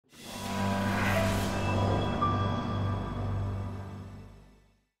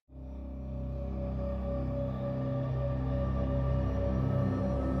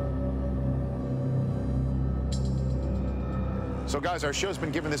So, guys, our show's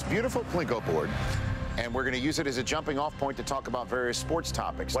been given this beautiful Plinko board, and we're going to use it as a jumping off point to talk about various sports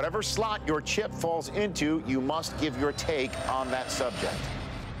topics. Whatever slot your chip falls into, you must give your take on that subject.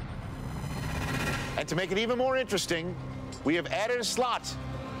 And to make it even more interesting, we have added a slot.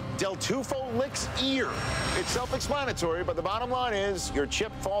 Del Tufo licks ear. It's self-explanatory, but the bottom line is your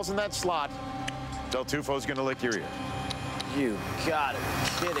chip falls in that slot. Del Tufo's going to lick your ear. You gotta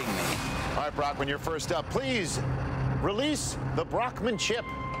be kidding me. All right, Brockman, you're first up. Please release the Brockman chip.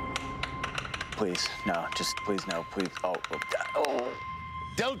 Please, no, just please, no, please. Oh.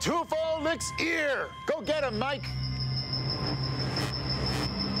 Del Tufo licks ear. Go get him, Mike.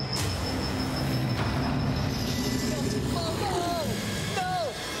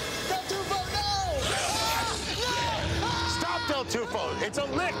 Stop, Del Tufo. It's a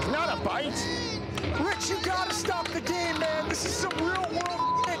lick, not a bite. Rich, you gotta stop the game, man. This is some real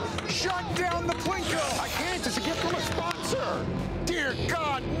world shit. Shut down the Plinko. I can't. It's a gift from a sponsor. Dear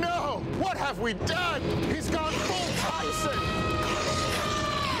God, no. What have we done? He's gone full Eisen.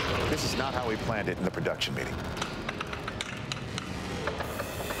 This is not how we planned it in the production meeting.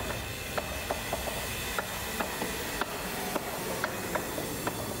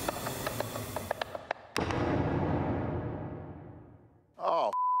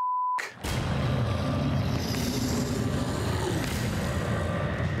 Oh,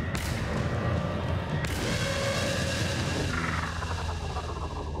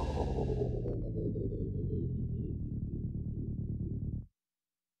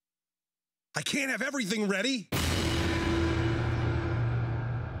 I can't have everything ready.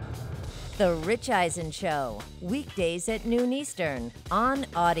 The Rich Eisen Show, weekdays at noon Eastern on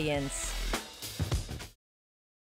Audience.